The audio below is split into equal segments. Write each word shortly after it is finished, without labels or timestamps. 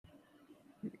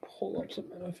pull up some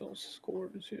NFL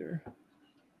scores here.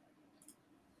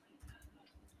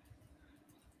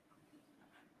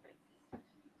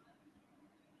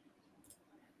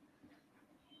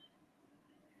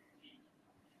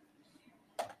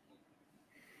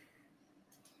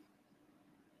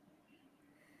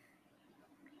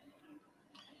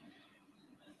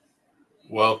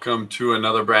 Welcome to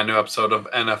another brand new episode of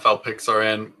NFL Picks Are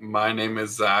In. My name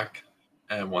is Zach,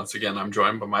 and once again, I'm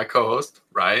joined by my co-host,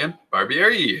 Ryan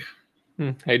Barbieri.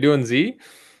 How you doing, Z?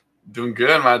 Doing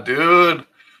good, my dude.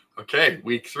 Okay,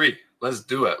 week 3. Let's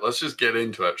do it. Let's just get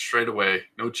into it straight away.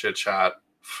 No chit-chat.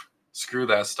 Screw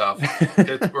that stuff.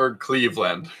 Pittsburgh,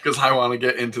 Cleveland, because I want to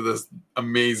get into this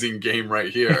amazing game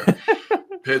right here.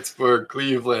 Pittsburgh,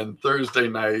 Cleveland, Thursday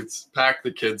nights. Pack the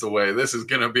kids away. This is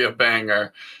going to be a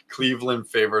banger. Cleveland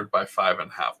favored by 5.5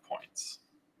 points.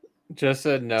 Just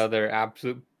another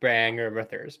absolute banger of a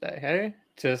Thursday, hey?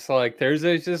 Just like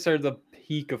Thursdays just are the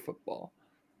peak of football.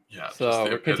 Yeah. So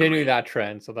we're continuing that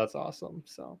trend. So that's awesome.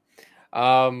 So,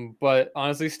 but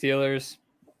honestly, Steelers,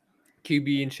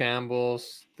 QB in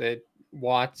shambles.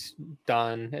 Watt's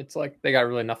done. It's like they got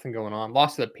really nothing going on.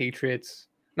 Lost to the Patriots.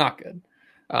 Not good.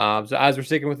 So as we're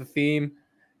sticking with the theme,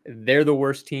 they're the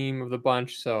worst team of the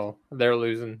bunch, so they're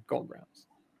losing. Golden Browns.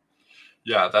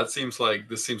 Yeah, this seems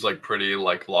like pretty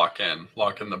like lock in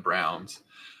the Browns.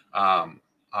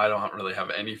 I don't really have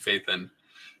any faith in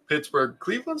Pittsburgh.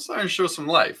 Cleveland's starting to show some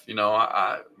life. You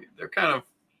know, they've kind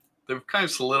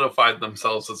of solidified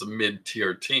themselves as a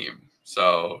mid-tier team.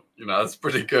 So that's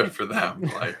pretty good for them.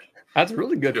 Like that's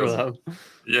really good for them.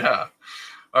 Yeah.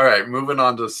 All right, moving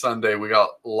on to Sunday, we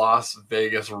got Las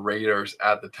Vegas Raiders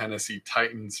at the Tennessee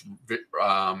Titans.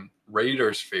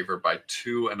 Raiders favored by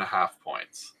 2.5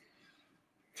 points.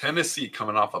 Tennessee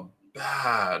coming off a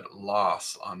bad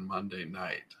loss on Monday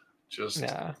night.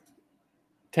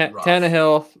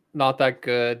 Tannehill, not that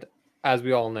good, as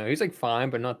we all know. He's like fine,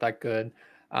 but not that good.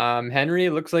 Henry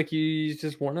looks like he's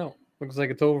just worn out. Looks like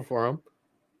it's over for him.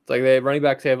 It's like the running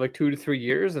backs have like 2 to 3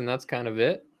 years, and that's kind of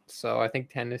it. So I think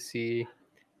Tennessee,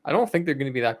 I don't think they're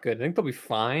going to be that good. I think they'll be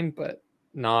fine, but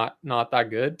not that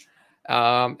good.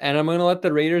 And I'm going to let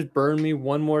the Raiders burn me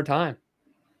one more time.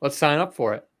 Let's sign up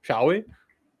for it, shall we?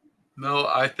 No,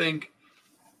 I think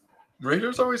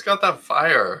Raiders always got that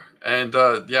fire. And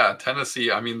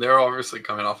Tennessee, I mean, they're obviously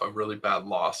coming off a really bad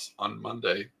loss on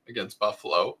Monday against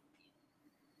Buffalo.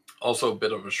 Also a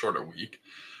bit of a shorter week,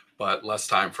 but less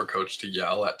time for coach to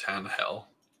yell at Tannehill.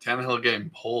 Tannehill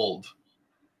getting pulled.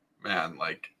 Man,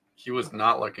 like he was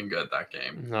not looking good that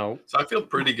game. No. So I feel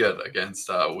pretty good against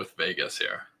with Vegas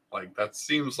here. Like that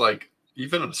seems like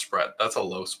even a spread. That's a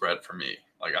low spread for me.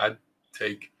 Like I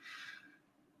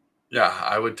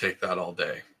would take that all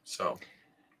day. So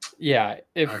yeah,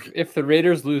 if the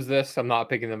Raiders lose this, I'm not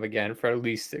picking them again for at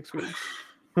least 6 weeks.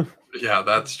 Yeah,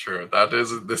 that's true.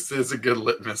 This is a good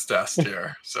litmus test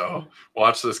here. So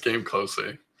watch this game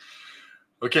closely.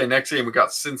 Okay, next game we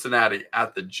got Cincinnati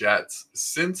at the Jets.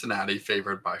 Cincinnati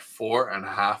favored by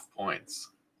 4.5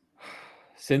 points.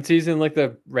 Since he's in like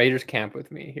the Raiders camp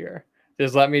with me here,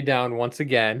 just let me down once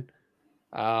again.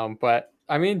 But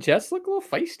I mean, Jets look a little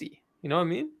feisty. You know what I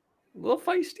mean? A little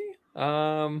feisty.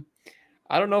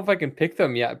 I don't know if I can pick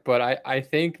them yet, but I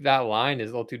think that line is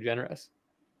a little too generous.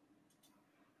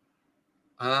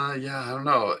 I don't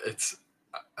know. It's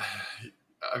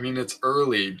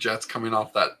early. Jets coming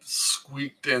off that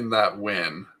squeaked in that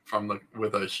win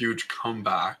with a huge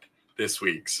comeback this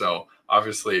week. So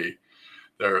obviously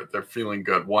they're feeling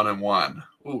good. 1-1.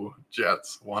 Ooh,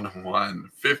 Jets 1-1.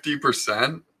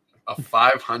 50%, a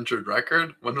 500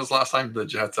 record. When was the last time the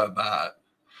Jets had that?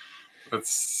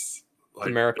 It's like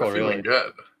a miracle, they're feeling really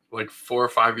good. Like 4 or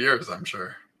 5 years, I'm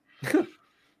sure.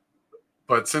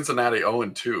 But Cincinnati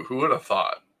 0-2. Who would have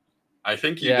thought? I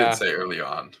think you did say early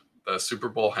on the Super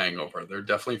Bowl hangover. They're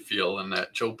definitely feeling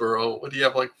it. Joe Burrow, what do you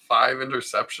have, like 5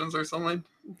 interceptions or something?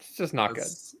 It's just not good.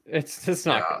 It's just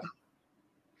not good.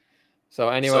 So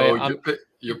anyway,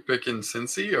 you're picking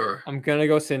Cincy, or I'm gonna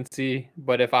go Cincy.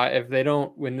 But if they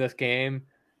don't win this game,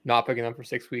 not picking them for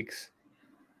 6 weeks.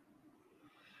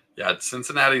 Yeah,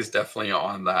 Cincinnati's definitely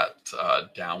on that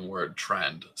downward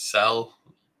trend. Sell.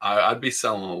 I'd be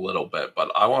selling a little bit, but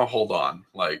I want to hold on.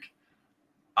 Like,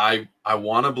 I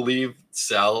want to believe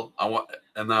sell. I want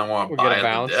to buy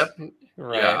at the dip.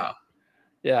 Right.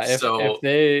 Yeah.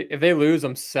 If they lose,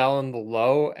 I'm selling the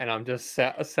low, and I'm just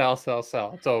sell.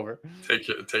 It's over. Take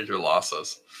your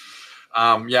losses.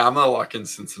 I'm gonna lock in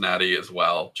Cincinnati as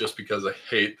well, just because I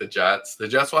hate the Jets. The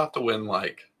Jets will have to win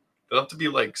they'll have to be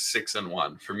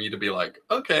 6-1 for me to be like,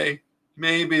 okay,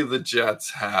 maybe the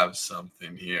Jets have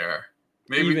something here.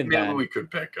 Even maybe then, we could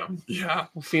pick them. Yeah.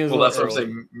 seems a Well, little that's what I'm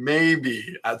early. saying.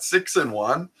 Maybe at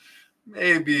 6-1,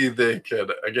 maybe they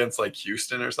could against like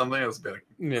Houston or something. I was be like,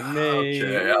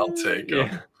 okay, I'll take them.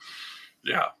 Yeah.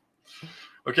 Yeah.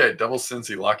 Okay, double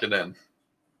Cincy, lock it in.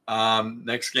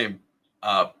 Next game,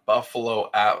 Buffalo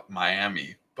at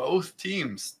Miami. Both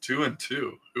teams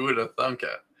 2-2. Who would have thunk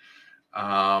it?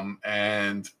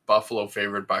 And Buffalo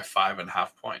favored by 5.5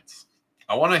 points.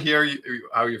 I want to hear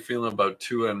how you're feeling about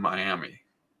Tua in Miami.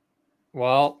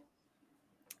 Well,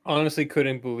 honestly,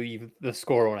 couldn't believe the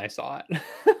score when I saw it.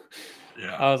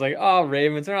 Yeah. I was like, oh,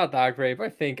 Ravens are not that great, but I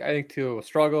think Tua will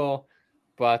struggle.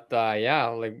 But yeah,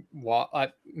 like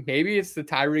maybe it's the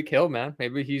Tyreek Hill, man.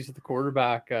 Maybe he's the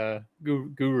quarterback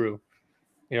guru.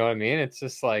 You know what I mean? It's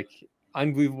just like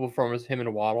unbelievable performance him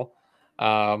and Waddle.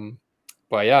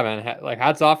 But yeah, man, like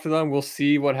hats off to them. We'll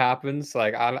see what happens.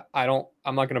 Like I'm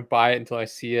not gonna buy it until I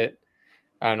see it.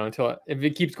 I don't know until if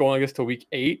it keeps going like this till week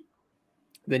 8,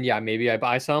 then yeah, maybe I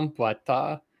buy some. But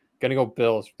gonna go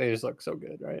Bills. They just look so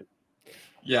good, right?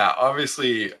 Yeah,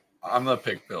 obviously I'm gonna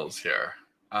pick Bills here.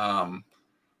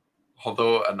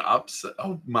 Although an upset,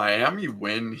 Miami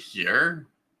win here.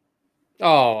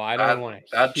 Oh, I don't want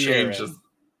to that hear changes, it.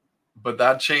 but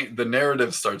that change the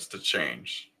narrative starts to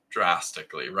change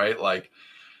drastically, right? Like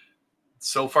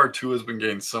so far, Tua has been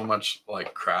getting so much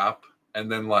like crap,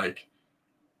 and then like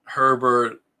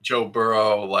Herbert, Joe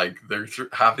Burrow, like they're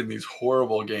having these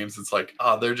horrible games. It's like,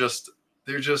 oh, they're just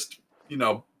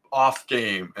off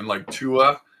game, and like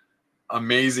Tua,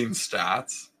 amazing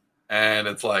stats, and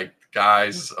it's like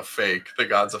guys a fake, the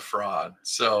god's a fraud.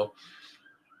 So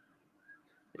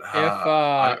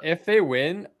If they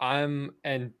win,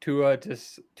 and Tua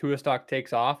stock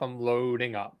takes off, I'm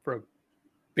loading up for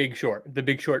Big Short, the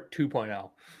Big Short 2.0.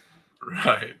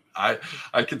 right,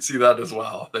 I could see that as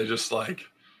well. They just like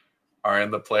are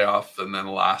in the playoff, and then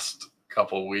last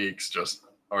couple weeks just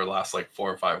or last like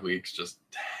 4 or 5 weeks just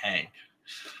tank.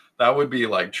 That would be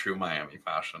like true Miami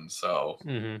fashion. So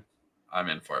Mm-hmm. I'm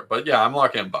in for it. But yeah, I'm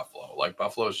locking in Buffalo. Like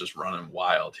Buffalo is just running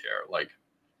wild here. Like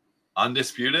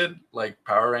undisputed, like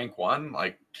power rank 1.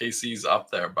 Like KC's up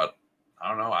there, but I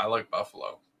don't know. I like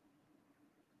Buffalo.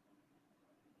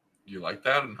 You like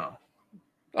that or no?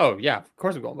 Oh yeah, of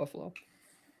course I'm going Buffalo.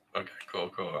 Okay,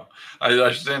 cool. I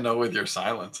just didn't know with your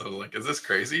silence. I was like, is this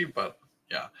crazy? But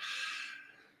yeah.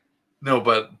 No,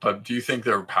 but do you think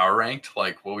they're power ranked?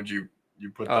 Like, what would you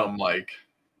put Oh, them like?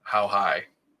 How high?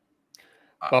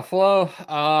 Buffalo.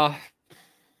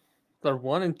 They're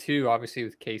 1-2, obviously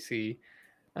with KC.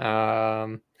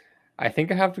 Um, I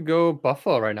think I have to go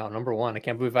Buffalo right now, number 1. I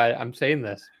can't believe I'm saying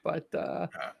this, but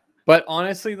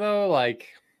honestly though, like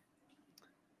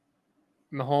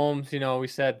Mahomes, we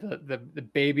said the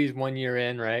baby's 1 year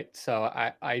in, right? So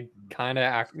I kind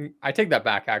of I take that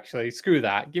back actually. Screw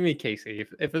that. Give me KC.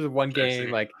 If it's a one game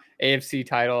KC. like AFC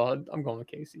title, I'm going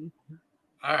with KC.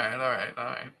 All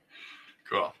right.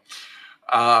 Cool.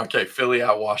 Okay, Philly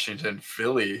at Washington.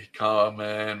 Philly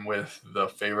coming with the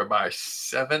favorite by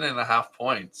 7.5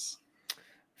 points.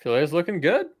 Philly's looking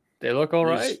good. They look all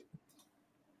right.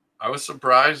 I was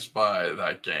surprised by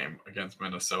that game against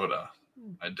Minnesota.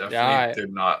 I definitely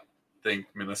did not think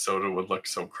Minnesota would look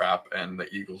so crap and the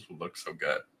Eagles would look so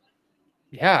good.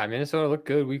 Yeah, Minnesota looked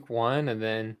good week 1,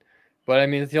 but I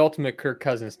mean it's the ultimate Kirk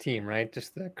Cousins team, right?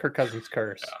 Just the Kirk Cousins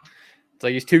curse. Yeah. It's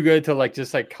like he's too good to like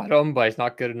just like cut him, but he's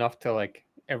not good enough to like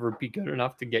ever be good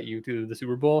enough to get you to the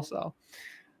Super Bowl. So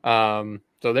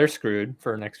they're screwed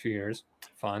for the next few years.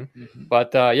 Fun. Mm-hmm.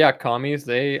 But yeah, commies,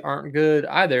 they aren't good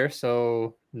either.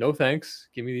 So no thanks.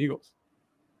 Give me the Eagles.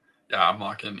 Yeah, I'm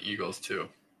locking Eagles too.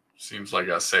 Seems like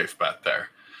a safe bet there.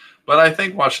 But I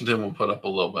think Washington will put up a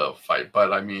little bit of a fight.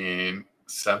 But I mean,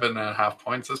 7.5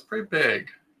 points is pretty big.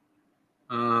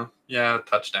 Yeah,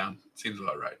 touchdown. Seems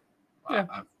about right. Yeah.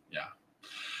 Yeah.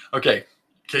 Okay.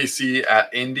 KC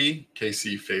at Indy.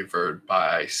 KC favored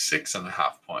by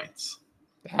 6.5 points.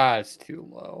 That's too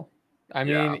low. I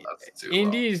mean, that's too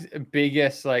Indy's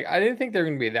biggest, like, I didn't think they were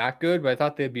going to be that good, but I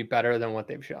thought they'd be better than what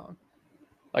they've shown.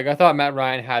 Like, I thought Matt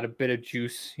Ryan had a bit of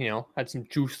juice, had some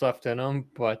juice left in him,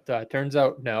 but turns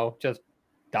out, no, just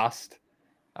dust.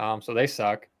 So they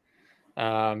suck.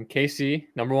 KC,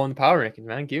 number 1 in the power rankings,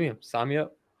 man. Give me him. Sign me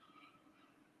up.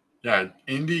 Yeah,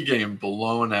 Indy game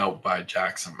blown out by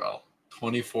Jacksonville.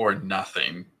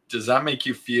 24-0. Does that make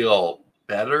you feel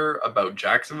better about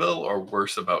Jacksonville or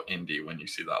worse about Indy when you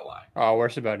see that line? Oh,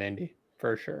 worse about Indy,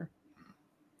 for sure.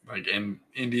 Like in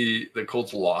Indy, the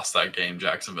Colts lost that game.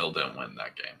 Jacksonville didn't win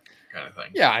that game, kind of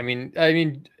thing. Yeah, I mean,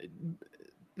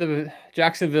 the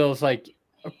Jacksonville's like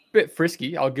a bit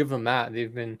frisky. I'll give them that.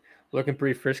 They've been looking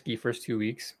pretty frisky first 2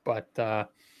 weeks, but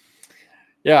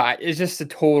Yeah, it's just a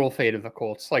total fate of the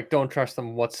Colts. Like, don't trust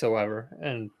them whatsoever,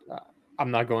 and I'm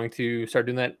not going to start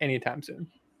doing that anytime soon.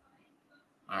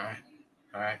 All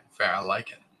right, fair. I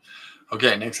like it.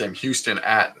 Okay, next game, Houston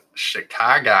at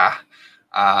Chicago.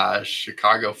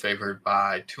 Chicago favored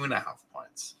by 2.5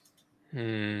 points.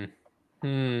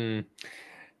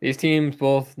 These teams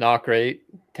both not great.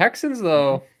 Texans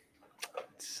though,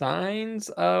 signs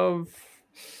of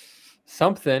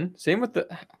something. Same with the.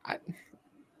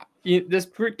 This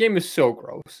game is so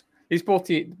gross. Both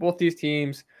these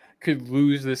teams could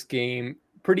lose this game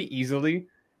pretty easily.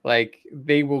 Like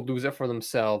they will lose it for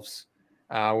themselves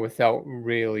without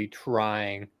really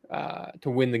trying to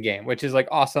win the game, which is like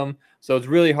awesome. So it's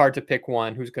really hard to pick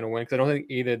one who's going to win because I don't think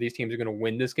either of these teams are going to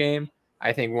win this game.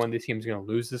 I think one of these teams is going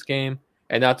to lose this game,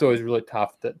 and that's always really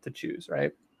tough to choose,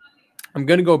 right? I'm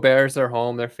going to go Bears. They're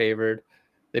home. They're favored.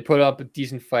 They put up a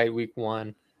decent fight week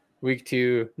 1. Week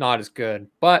 2, not as good,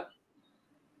 but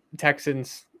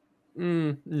Texans,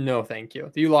 no, thank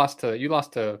you. You lost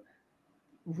to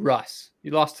Russ. You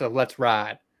lost to Let's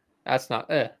Ride. That's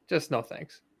not just no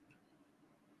thanks.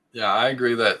 Yeah, I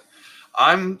agree that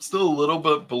I'm still a little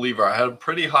bit believer. I had a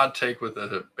pretty hot take with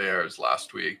the Bears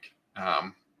last week.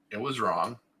 It was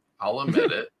wrong. I'll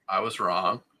admit it. I was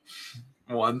wrong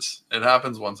once. It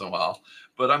happens once in a while,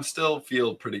 but I'm still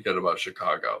feel pretty good about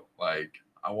Chicago. Like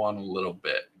I won a little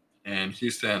bit, and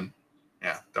Houston,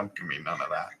 yeah, don't give me none of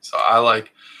that. So I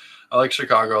like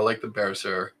Chicago. I like the Bears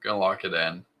here. Gonna lock it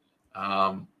in.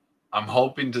 I'm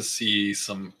hoping to see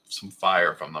some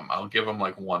fire from them. I'll give them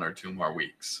like 1 or 2 more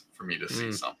weeks for me to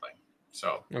see something.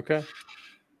 So okay.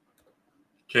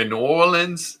 New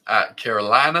Orleans at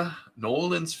Carolina. New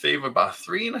Orleans favored by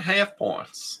 3.5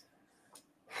 points.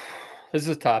 This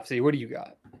is Topsy. What do you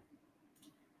got?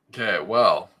 Okay,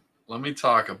 well, let me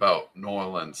talk about New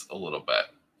Orleans a little bit.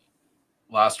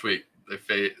 Last week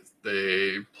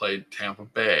they played Tampa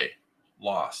Bay,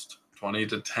 lost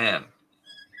 20-10.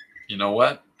 You know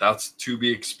what? That's to be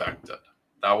expected.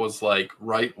 That was like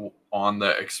right on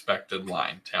the expected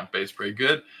line. Tampa Bay's pretty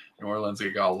good. New Orleans, they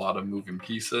got a lot of moving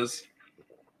pieces.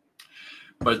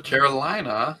 But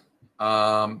Carolina,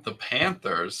 the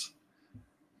Panthers,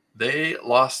 they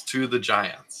lost to the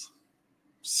Giants.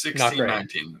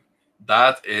 16-19.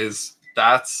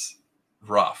 That's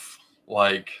rough.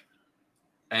 Like,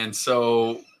 and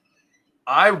so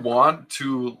I want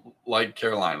to like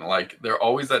Carolina. Like they're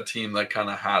always that team that kind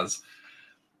of has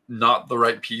not the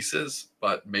right pieces,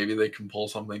 but maybe they can pull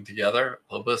something together.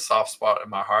 A little bit of soft spot in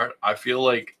my heart. I feel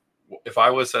like if I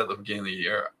was at the beginning of the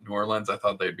year, New Orleans, I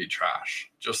thought they'd be trash.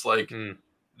 Just like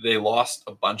they lost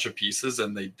a bunch of pieces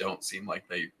and they don't seem like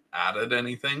they added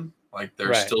anything. Like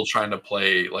they're still trying to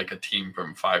play like a team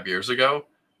from 5 years ago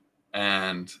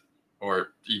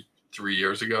or 3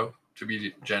 years ago, to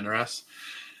be generous.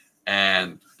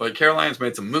 But Carolina's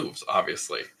made some moves,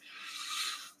 obviously.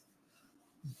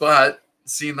 But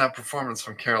seeing that performance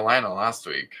from Carolina last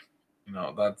week,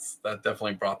 that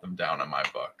definitely brought them down in my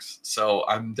books. So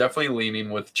I'm definitely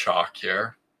leaning with chalk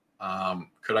here.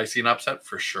 Could I see an upset?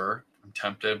 For sure. I'm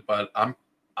tempted, but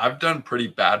I've done pretty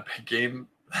bad picking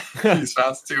these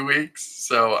past 2 weeks,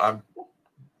 so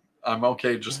I'm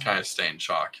okay just kind of staying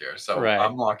chalk here. So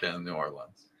I'm locking in New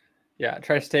Orleans. Yeah,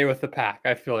 try to stay with the pack.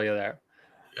 I feel you there.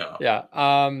 Yeah.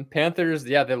 Panthers,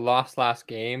 they lost last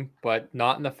game, but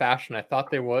not in the fashion I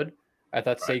thought they would. I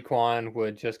thought Saquon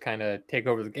would just kind of take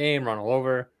over the game, run all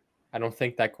over. I don't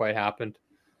think that quite happened.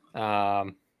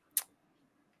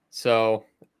 So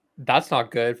that's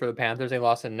not good for the Panthers. They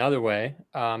lost another way.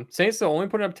 Saints though only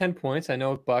putting up 10 points. I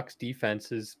know Bucks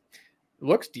defense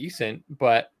looks decent,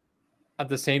 but at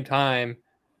the same time,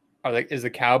 is the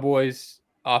Cowboys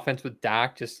offense with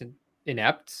Dak just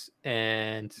inept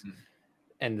and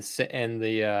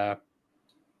the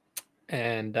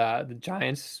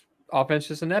Giants offense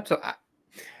just inept? So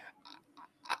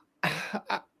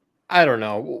I don't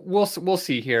know. We'll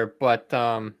see here, but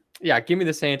give me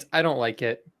the Saints. I don't like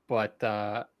it, but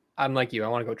I'm like you. I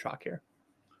want to go chalk here.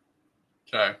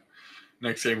 Okay.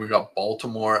 Next game we got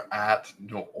Baltimore at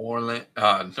New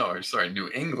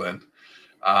England.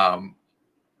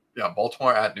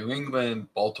 Baltimore at New England.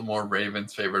 Baltimore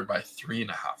Ravens favored by 3.5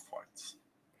 points.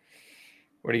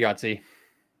 What do you got, Z?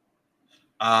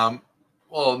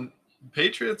 Well,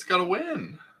 Patriots got to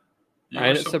win.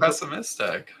 You're so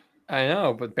pessimistic. I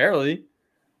know, but barely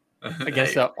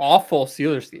against an awful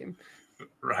Steelers team.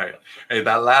 Right. Hey,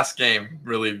 that last game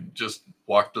really just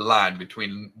walked the line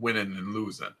between winning and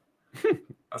losing.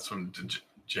 That's from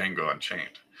Django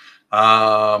Unchained.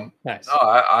 Nice. No,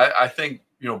 I think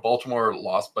Baltimore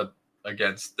lost, but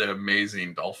against the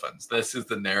amazing Dolphins. This is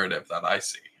the narrative that I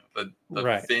see.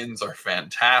 The Finns are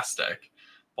fantastic.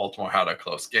 Baltimore had a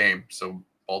close game. So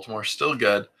Baltimore's still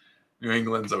good. New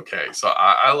England's okay. So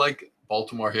I like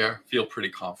Baltimore here. Feel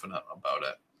pretty confident about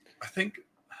it. I think,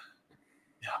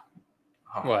 yeah.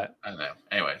 Oh, What? I don't know.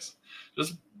 Anyways,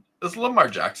 just this Lamar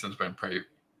Jackson's been pretty.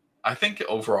 I think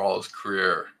overall his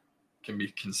career can be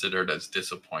considered as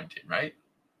disappointing, right?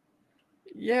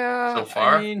 Yeah, So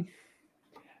far, I mean,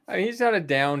 he's had a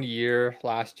down year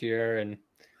last year, and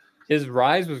his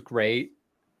rise was great,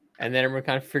 and then everyone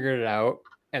kind of figured it out.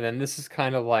 And then this is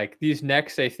kind of like these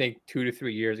next, I think, 2 to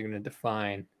 3 years are going to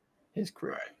define his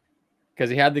career right? because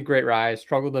he had the great rise,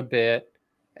 struggled a bit,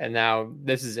 and now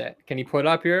this is it. Can he put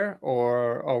up here,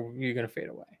 or are you going to fade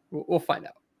away? We'll find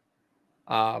out.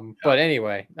 Yeah. But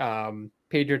anyway,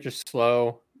 Patriots are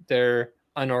slow. They're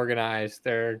unorganized.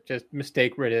 They're just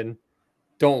mistake ridden.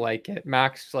 Don't like it.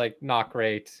 Max like not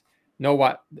great. No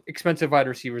what expensive wide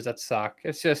receivers that suck.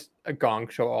 It's just a gong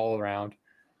show all around.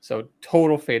 So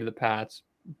total fade of the Pats.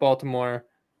 Baltimore,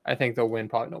 I think they'll win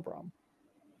probably no problem.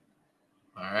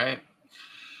 All right.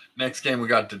 Next game we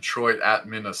got Detroit at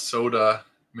Minnesota.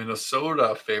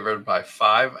 Minnesota favored by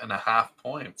 5.5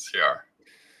 points here.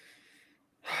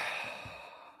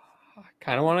 I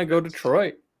kind of want to go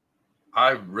Detroit. I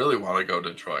really want to go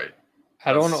Detroit.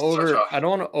 I don't want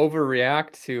to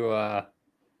overreact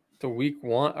to week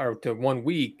one or to 1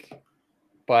 week,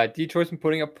 but Detroit's been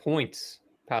putting up points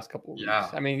past couple of weeks. Yeah.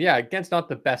 I mean, yeah, against not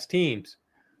the best teams,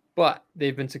 but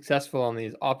they've been successful on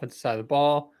the offensive side of the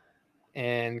ball.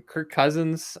 And Kirk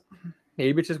Cousins,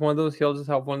 maybe it's just one of those, he'll just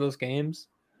have one of those games.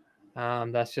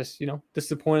 That's just,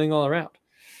 disappointing all around.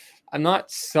 I'm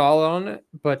not solid on it,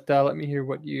 but let me hear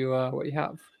what you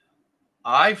have.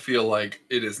 I feel like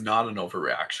it is not an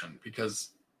overreaction because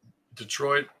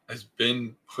Detroit has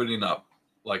been putting up,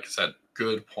 like I said,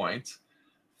 good points.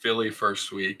 Philly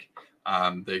first week.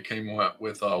 They came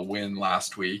with a win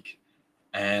last week.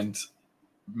 And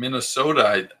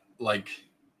Minnesota,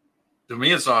 to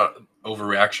me, it's not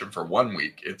overreaction for 1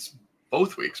 week. It's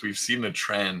both weeks. We've seen a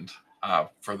trend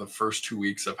for the first 2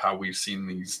 weeks of how we've seen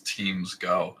these teams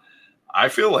go. I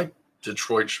feel like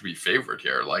Detroit should be favored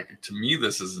here. Like, to me,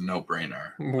 this is a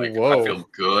no-brainer. Like, Whoa. I feel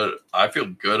good. I feel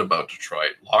good about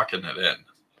Detroit locking it in.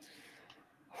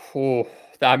 Oh,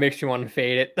 that makes you want to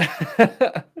fade it.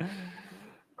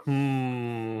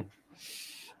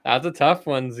 That's a tough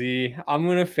one, Z. I'm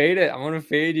gonna fade it. I'm gonna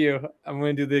fade you. I'm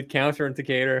gonna do the counter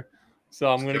indicator.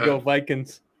 So I'm gonna go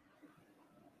Vikings.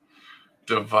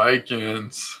 The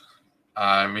Vikings.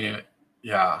 I mean,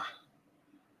 yeah.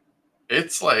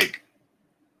 It's like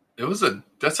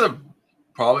that's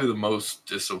probably the most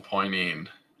disappointing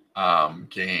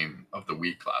game of the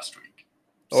week last week.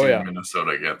 Oh, yeah.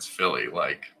 Minnesota against Philly.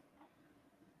 Like,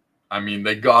 I mean,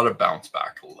 they got to bounce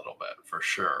back a little bit for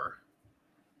sure.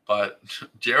 But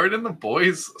Jared and the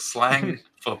boys slang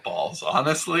footballs.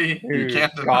 Honestly, Dude, you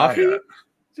can't deny it.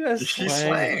 Just He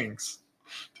slangs.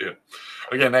 Dude.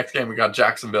 Okay, next game we got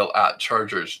Jacksonville at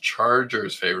Chargers.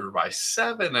 Chargers favored by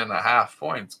 7.5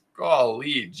 points.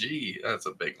 Golly gee, that's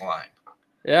a big line.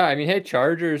 Yeah, I mean, hey,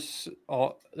 Chargers,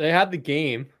 they had the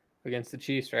game against the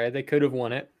Chiefs, right? They could have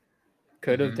won it.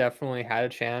 Could have definitely had a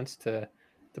chance to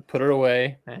put it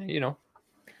away. And,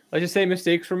 let's just say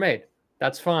mistakes were made.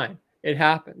 That's fine. It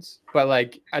happens. But,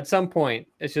 like, at some point,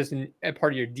 it's just a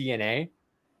part of your DNA,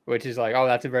 which is like, oh,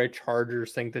 that's a very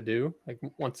Chargers thing to do, like,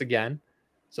 once again.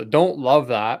 So don't love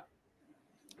that.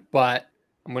 But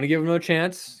I'm going to give them a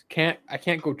chance. I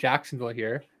can't go Jacksonville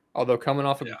here, although coming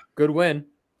off a good win.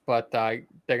 But they're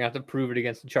going to have to prove it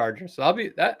against the Chargers. So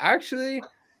that actually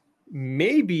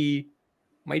maybe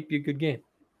might be a good game.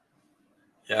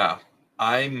 Yeah,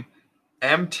 I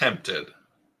am tempted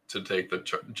to take the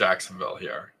Jacksonville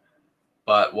here.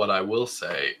 But what I will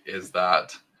say is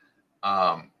that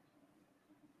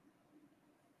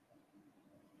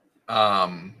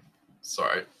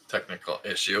sorry, technical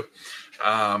issue.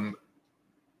 I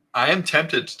am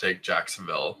tempted to take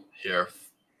Jacksonville here,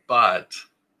 but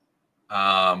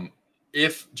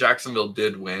if Jacksonville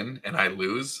did win and I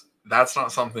lose, that's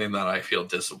not something that I feel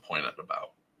disappointed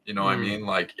about. You know what I mean?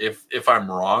 Like, if I'm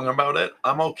wrong about it,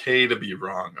 I'm okay to be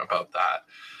wrong about that.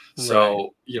 Right.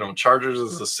 So, Chargers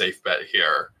is a safe bet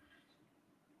here.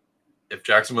 If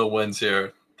Jacksonville wins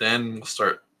here, then we'll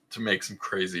start to make some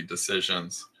crazy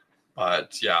decisions.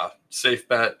 But yeah, safe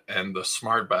bet and the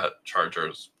smart bet,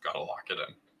 Chargers, got to lock it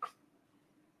in.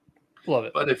 Love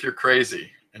it. But if you're crazy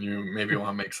and you maybe want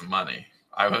to make some money,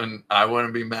 I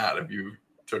wouldn't be mad if you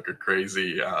took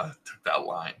that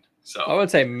line. So I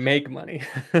would say make money.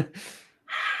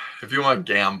 if you want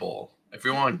to gamble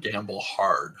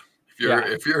hard,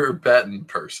 if you're a betting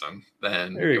person,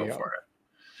 then go for it.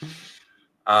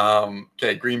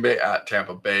 Okay, Green Bay at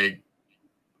Tampa Bay.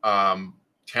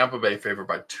 Tampa Bay favored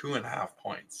by 2.5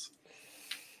 points.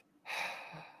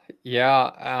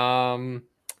 Yeah,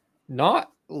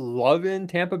 not loving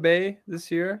Tampa Bay this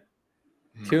year.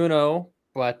 2-0,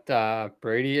 but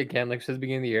Brady again, like I said at the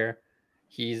beginning of the year,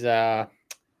 he's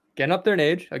getting up there in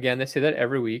age. Again, they say that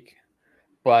every week,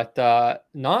 but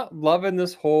not loving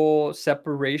this whole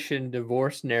separation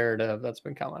divorce narrative that's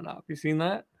been coming up. You seen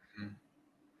that?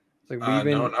 It's like No,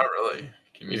 leaving. not really.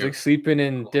 He's like sleeping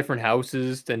in different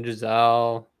houses than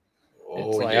Giselle.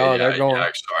 It's like, yeah, oh, yeah,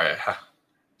 yeah. Sorry,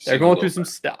 they're going through some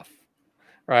stuff,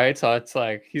 right? So it's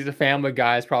like he's a family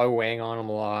guy. It's probably weighing on him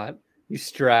a lot. He's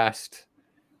stressed,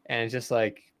 and it's just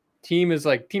like team is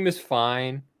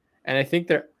fine. And I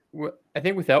think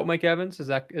without Mike Evans, is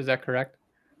that correct?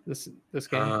 This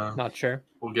game, not sure.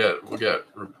 We'll get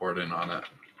reporting on it.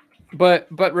 But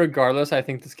regardless, I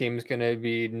think this game is going to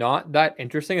be not that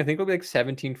interesting. I think it'll be like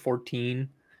 17-14.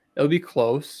 It'll be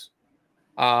close.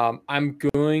 I'm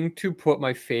going to put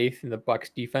my faith in the Bucks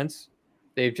defense.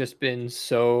 They've just been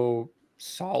so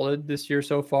solid this year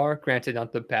so far. Granted,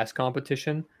 not the best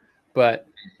competition, but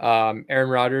Aaron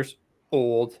Rodgers,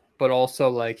 old, but also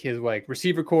like his like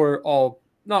receiver core, all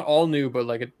not all new, but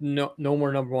like no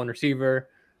more number one receiver,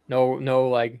 no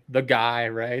like the guy,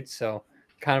 right? So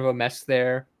kind of a mess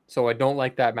there. So I don't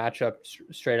like that matchup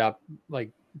straight up, like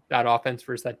that offense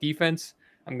versus that defense.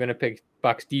 I'm gonna pick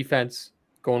Bucks defense,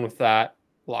 going with that.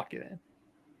 Lock it in.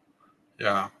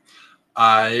 Yeah.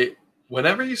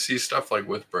 Whenever you see stuff like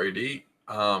with Brady,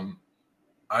 I'm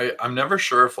never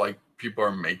sure if like people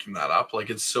are making that up. Like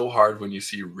it's so hard when you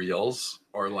see reels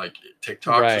or like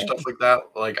TikToks or stuff like that.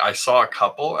 Like I saw a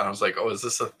couple and I was like, oh, is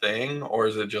this a thing? Or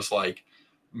is it just like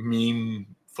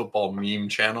football meme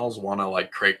channels want to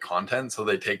like create content so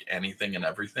they take anything and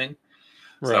everything?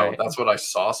 Right. So that's what I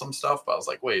saw some stuff, but I was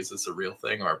like, wait, is this a real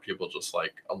thing? Or are people just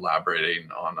like elaborating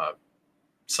on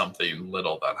something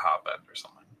little that happened or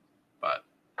something? But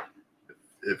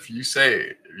if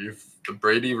the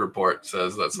Brady report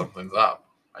says that something's up,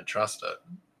 I trust it.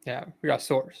 Yeah, we got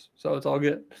source, so it's all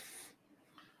good.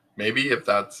 Maybe is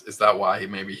that why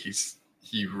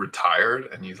he retired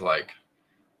and he's like,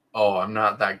 oh, I'm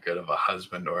not that good of a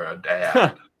husband or a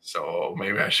dad, so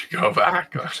maybe I should go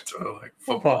back to like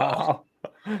football. Wow.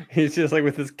 He's just like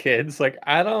with his kids, like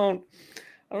I don't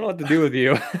know what to do with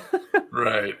you.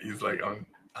 Right. He's like,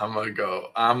 I'm gonna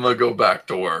go back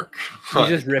to work.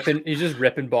 He's just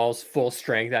ripping balls full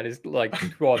strength at his like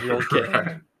 12-year-old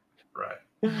kid. Right.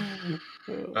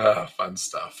 Fun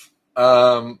stuff.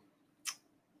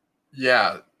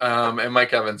 Yeah. And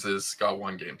Mike Evans has got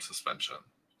 1 game suspension.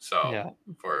 So yeah.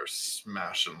 For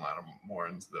smashing Lattimore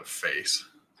into the face.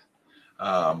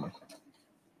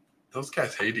 Those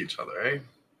guys hate each other, eh?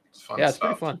 It's fun it's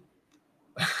stuff. pretty fun.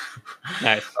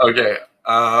 Nice. Okay.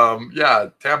 Yeah,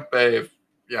 Tampa Bay.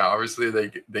 Yeah, obviously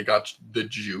they got the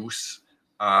juice.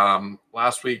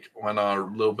 Last week went on a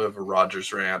little bit of a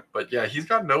Rodgers rant, but yeah, he's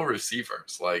got no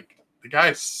receivers. Like the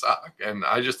guys suck, and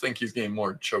I just think he's getting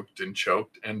more choked.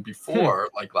 And before,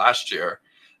 like last year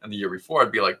and the year before,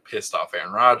 I'd be like pissed off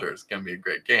Aaron Rodgers. Gonna be a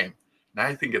great game. Now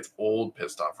I think it's old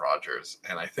pissed off Rodgers,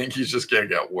 and I think he's just gonna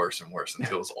get worse and worse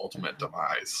until his ultimate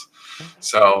demise.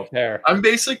 So I'm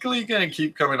basically gonna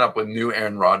keep coming up with new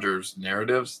Aaron Rodgers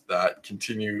narratives that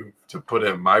continue to put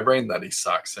in my brain that he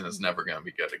sucks and is never gonna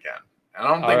be good again. I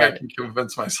don't think I can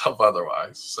convince myself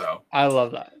otherwise. So I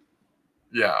love that.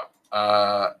 Yeah.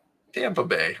 Tampa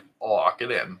Bay, lock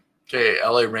it in. Okay,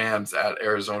 LA Rams at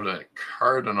Arizona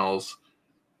Cardinals.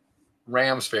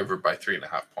 Rams favored by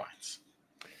 3.5 points.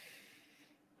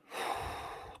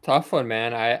 Tough one,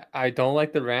 man. I don't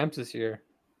like the Rams this year.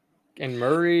 And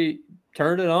Murray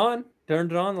turned it on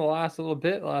the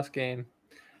last game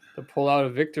to pull out a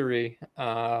victory.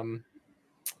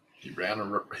 He ran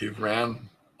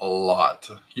a lot.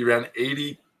 He ran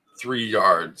 83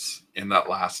 yards in that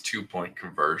last 2-point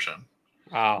conversion.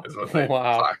 Wow. Is what they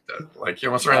clocked it. Like he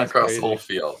almost ran across the whole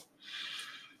field.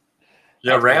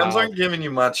 Yeah, Rams aren't giving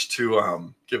you much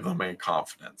to give them any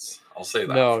confidence. I'll say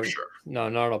that for sure.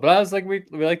 No. But as like we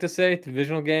like to say,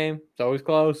 divisional game. It's always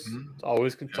close. Mm-hmm.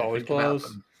 It's always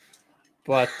close.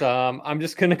 But I'm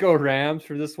just gonna go Rams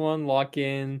for this one. Lock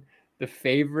in the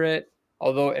favorite.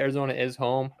 Although Arizona is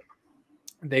home,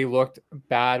 they looked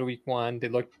bad week 1. They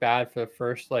looked bad for the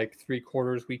first like 3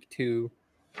 quarters. Week 2,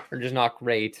 are just not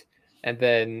great. And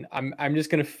then I'm just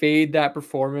gonna fade that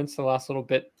performance the last little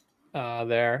bit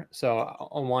there. So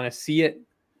I want to see it.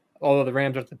 Although the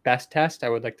Rams aren't the best test, I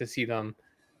would like to see them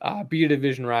be a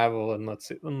division rival, and let's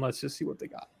just see what they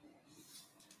got.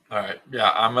 All right,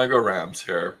 yeah, I'm gonna go Rams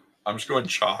here. I'm just going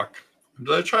chalk.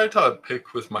 Did I try to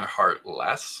pick with my heart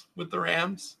less with the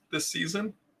Rams this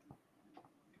season?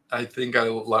 I think I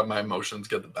let my emotions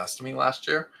get the best of me last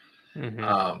year. Mm-hmm.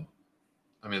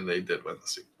 I mean, they did win the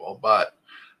Super Bowl, but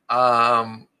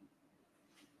I'm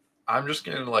just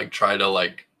gonna try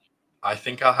to I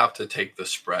think I'll have to take the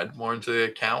spread more into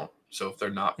account. So if they're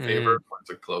not favored Mm. or it's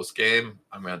a close game,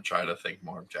 I'm gonna try to think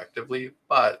more objectively.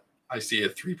 But I see a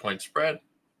 3-point spread.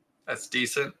 That's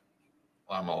decent.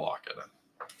 Well, I'm gonna lock it in.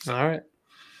 So. All right.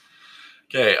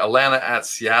 Okay, Atlanta at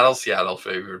Seattle. Seattle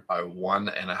favored by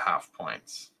 1.5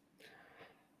 points.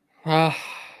 Uh,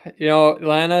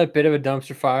 Atlanta, a bit of a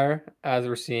dumpster fire, as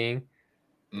we're seeing.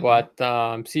 Mm-hmm. But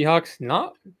Seahawks,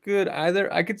 not good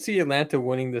either. I could see Atlanta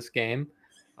winning this game.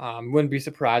 Wouldn't be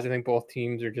surprised. I think both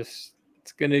teams are it's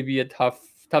going to be a tough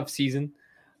season.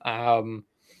 Um,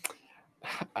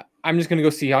 I'm just going to go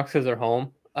Seahawks because they're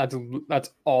home.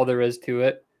 That's all there is to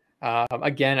it.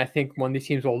 Again, I think one of these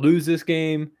teams will lose this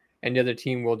game, and the other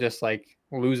team will just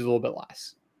lose a little bit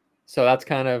less. So that's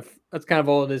kind of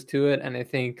all it is to it. And I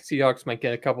think Seahawks might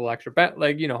get a couple extra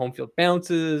home field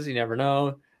bounces. You never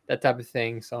know, that type of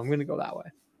thing. So I'm gonna go that way.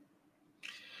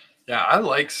 Yeah, I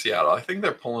like Seattle. I think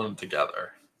they're pulling them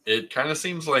together. It kind of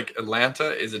seems like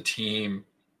Atlanta is a team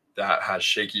that has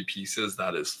shaky pieces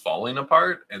that is falling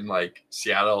apart, and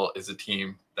Seattle is a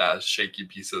team that has shaky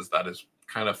pieces that is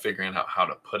kind of figuring out how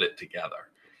to put it together.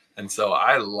 And so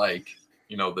I like,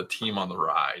 the team on the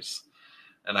rise,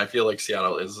 and I feel like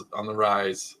Seattle is on the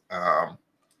rise.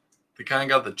 They kind of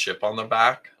got the chip on their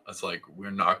back. It's like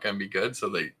we're not going to be good, so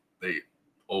they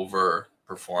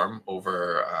overperform,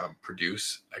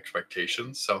 produce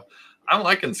expectations. So I'm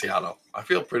liking Seattle. I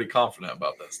feel pretty confident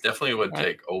about this. Definitely would I,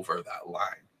 take over that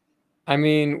line. I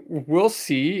mean, we'll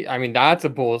see. I mean, that's a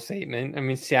bold statement. I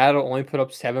mean, Seattle only put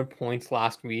up 7 points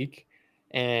last week,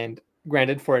 and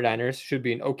granted, 49ers should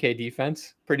be an okay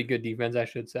defense, pretty good defense, I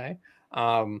should say.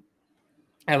 Um,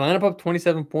 Atlanta put up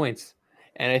 27 points.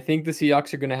 And I think the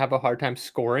Seahawks are going to have a hard time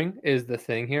scoring, is the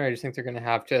thing here. I just think they're going to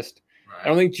have I don't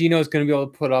Right. think Gino is going to be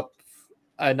able to put up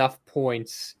enough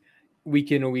points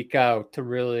week in and week out to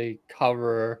really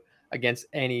cover against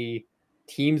any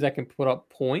teams that can put up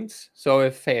points. So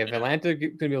if Yeah. Atlanta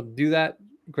going to be able to do that,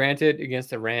 granted against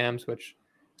the Rams, which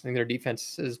I think their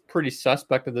defense is pretty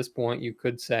suspect at this point, you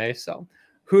could say. So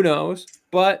who knows?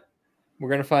 But we're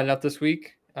going to find out this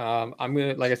week. I'm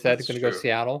going to, like I said, That's going to go true.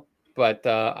 Seattle, but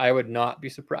I would not be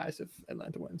surprised if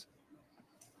Atlanta wins.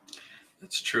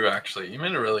 That's true, actually. You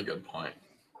made a really good point.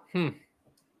 Hmm.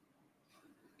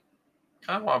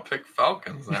 Kind of want to pick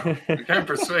Falcons now. You kind of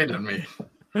persuaded me.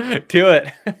 Do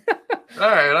it. All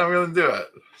right, I'm going to do it.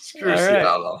 Screw All right.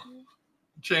 Seattle.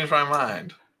 Change my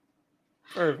mind.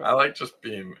 Perfect. I like just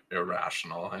being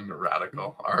irrational and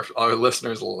radical. Our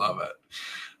listeners love it.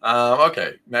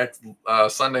 Okay, next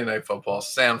Sunday Night Football,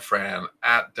 San Fran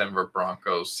at Denver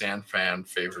Broncos. San Fran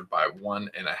favored by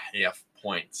 1.5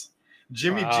 points.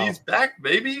 Jimmy G's back,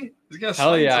 baby. He's gonna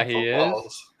sling some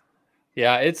footballs.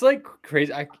 Yeah, it's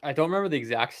crazy. I don't remember the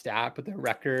exact stat, but the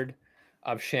record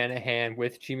of Shanahan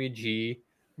with Jimmy G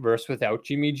versus without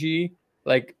Jimmy G,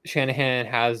 Shanahan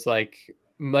has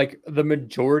the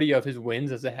majority of his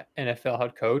wins as an NFL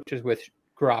head coach is with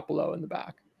Garoppolo in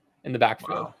the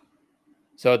backfield. Wow.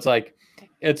 So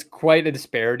it's quite a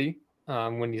disparity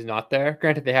when he's not there.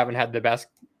 Granted, they haven't had the best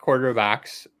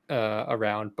quarterbacks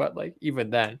around, but even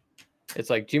then, it's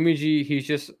Jimmy G. He's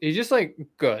just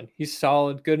good. He's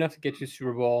solid, good enough to get you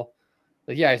Super Bowl.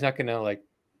 But yeah, he's not gonna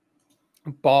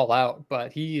ball out,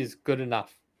 but he is good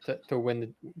enough to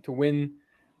win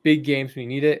big games when you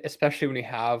need it, especially when you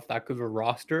have that good of a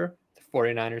roster the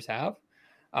 49ers have.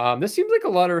 This seems like a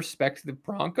lot of respect to the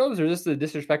Broncos, or just the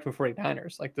disrespect for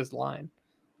 49ers, this line.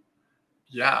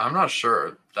 Yeah, I'm not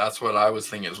sure. That's what I was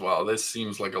thinking as well. This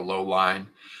seems like a low line.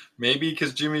 Maybe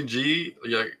because Jimmy G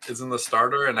isn't the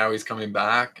starter and now he's coming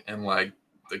back, and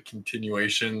the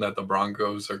continuation that the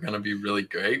Broncos are going to be really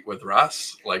great with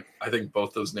Russ. I think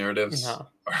both those narratives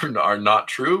are not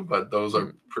true, but those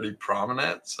are pretty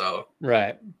prominent. So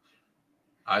right.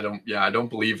 I don't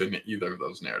believe in either of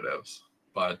those narratives,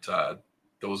 but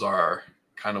those are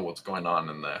kind of what's going on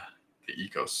in the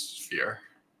ecosphere.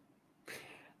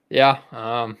 Yeah.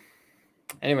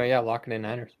 Anyway, yeah, locking in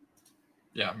Niners.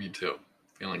 Yeah, me too.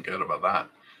 Feeling good about that.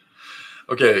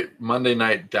 Okay, Monday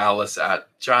night, Dallas at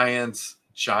Giants.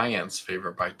 Giants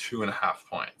favored by 2.5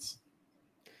 points.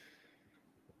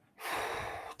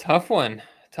 Tough one.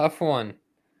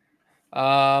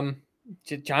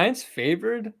 Giants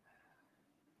favored.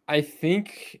 I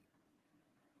think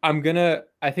the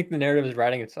narrative is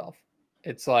writing itself.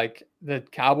 It's the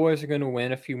Cowboys are going to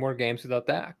win a few more games without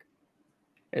Dak.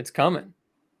 It's coming.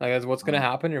 That's what's going to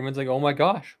happen. Everyone's oh my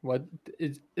gosh, what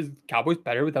is Cowboys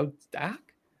better without Dak?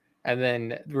 and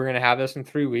then we're gonna have this in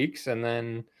 3 weeks, and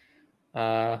then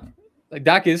like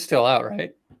Dak is still out,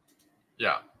 right?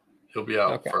 Yeah, he'll be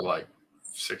out Okay. for like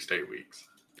 6 to 8 weeks.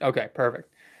 Okay, perfect.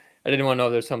 I didn't want to know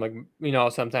there's some like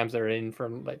sometimes they're in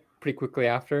from like pretty quickly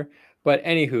after. But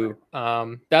anywho,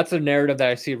 that's a narrative that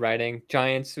I see writing.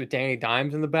 Giants with Danny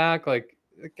Dimes in the back, like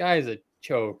the guy's a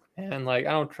choke, and like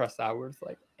I don't trust that with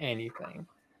like anything.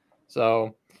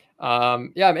 So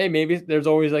yeah, maybe there's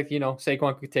always like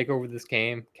Saquon could take over this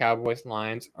game. Cowboys and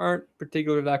Lions aren't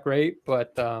particularly that great,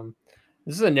 but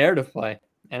this is a narrative play,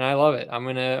 and I love it. I'm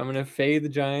gonna fade the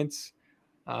Giants,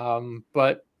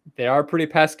 but they are pretty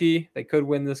pesky. They could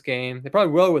win this game. They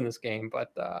probably will win this game,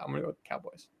 but I'm gonna go with the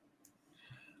Cowboys.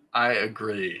 I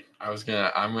agree. I'm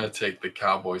gonna take the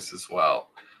Cowboys as well.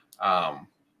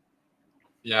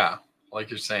 Yeah, like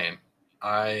you're saying,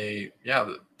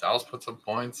 Dallas put some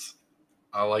points.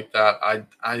 I like that.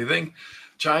 I think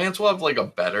Giants will have like a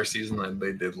better season than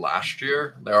they did last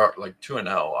year. They're like 2-0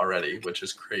 already, which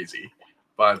is crazy.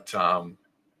 But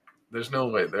there's no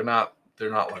way they're not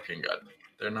looking good.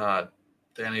 They're not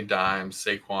Danny Dimes,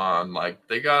 Saquon. Like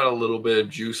they got a little bit of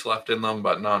juice left in them,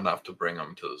 but not enough to bring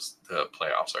them to the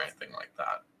playoffs or anything like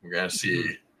that. We're gonna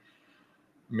see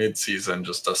mid-season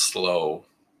just a slow,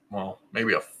 well,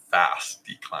 maybe a fast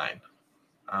decline.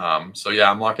 So yeah,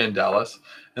 I'm locking in Dallas.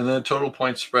 And then the total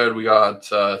point spread, we got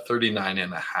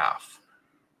 39.5.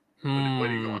 What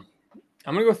are you going?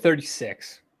 I'm gonna go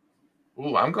 36.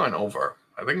 Ooh, I'm going over.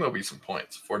 I think there'll be some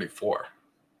points. 44.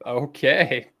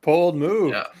 Okay, bold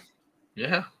move.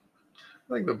 Yeah.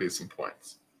 I think there'll be some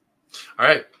points. All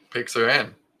right, picks are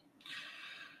in.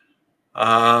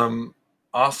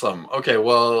 Awesome. Okay,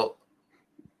 well,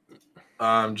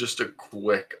 just a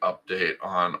quick update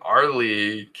on our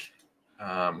league.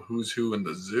 Who's who in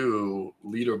the zoo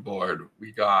leaderboard.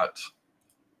 We got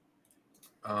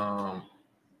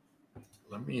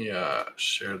let me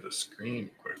share the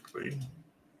screen quickly.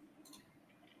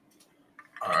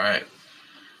 All right.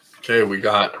 Okay, we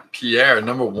got Pierre,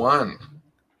 number 1,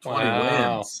 20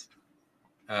 wins.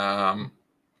 A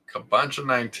bunch of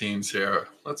 19s here.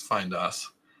 Let's find us.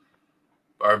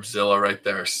 Barbzilla right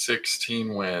there,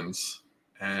 16 wins.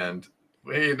 And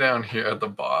way down here at the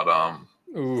bottom,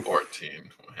 14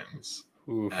 wins.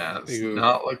 It's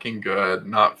not looking good,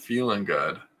 not feeling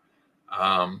good.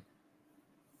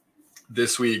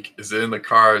 This week is in the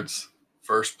cards,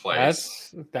 first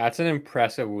place. That's an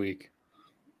impressive week.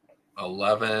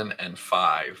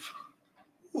 11-5.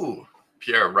 Ooh,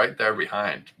 Pierre right there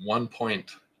behind. 1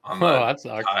 point on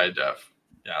the tie, Jeff.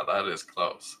 Yeah, that is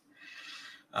close.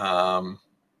 I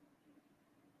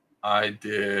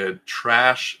did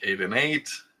trash 8-8,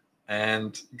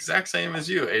 and exact same as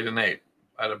you, 8-8.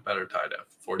 I had a better tie, Jeff.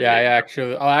 Yeah, I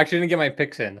actually didn't get my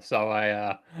picks in, so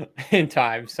I in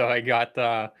time, so I got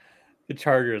the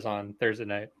Chargers on Thursday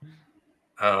night.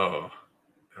 Oh,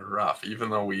 rough.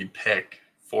 Even though we pick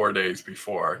 2 days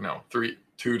before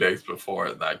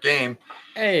that game.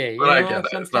 Hey, but I get it.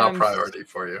 It's not a priority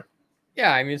for you.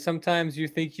 Yeah, I mean, sometimes you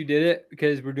think you did it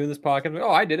because we're doing this podcast. Like,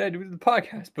 oh, I did the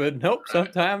podcast. But nope, right.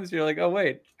 Sometimes you're like, oh,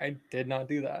 wait, I did not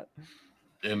do that.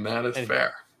 And that is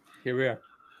fair. Here we are.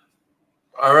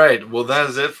 All right. Well, that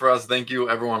is it for us. Thank you,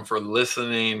 everyone, for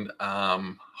listening.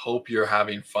 Hope you're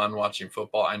having fun watching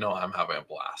football. I know I'm having a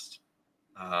blast.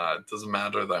 It doesn't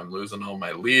matter that I'm losing all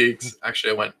my leagues.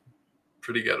 Actually, I went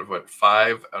pretty good. I went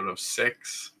 5 out of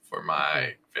 6 for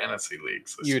my fantasy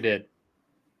leagues. You did?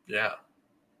 Yeah.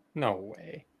 No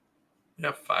way.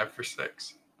 Yeah, 5 for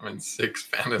 6. I'm in 6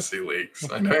 fantasy leagues.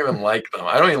 I don't even like them.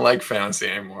 I don't even like fantasy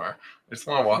anymore. I just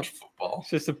want to watch football.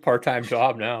 It's just a part-time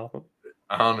job now.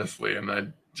 Honestly, and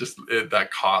that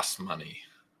costs money.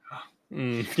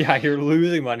 Yeah, you're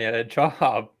losing money at a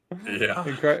job. Yeah.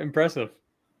 Impressive.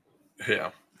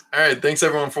 Yeah. All right. Thanks,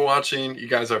 everyone, for watching. You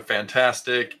guys are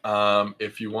fantastic.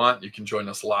 If you want, you can join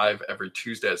us live every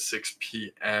Tuesday at 6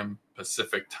 p.m.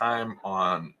 Pacific time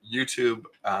on YouTube.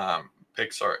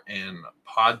 Picks are in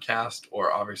podcast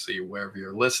or obviously wherever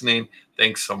you're listening.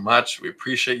 Thanks so much. We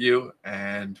appreciate you,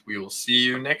 and we will see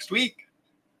you next week.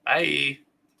 Bye.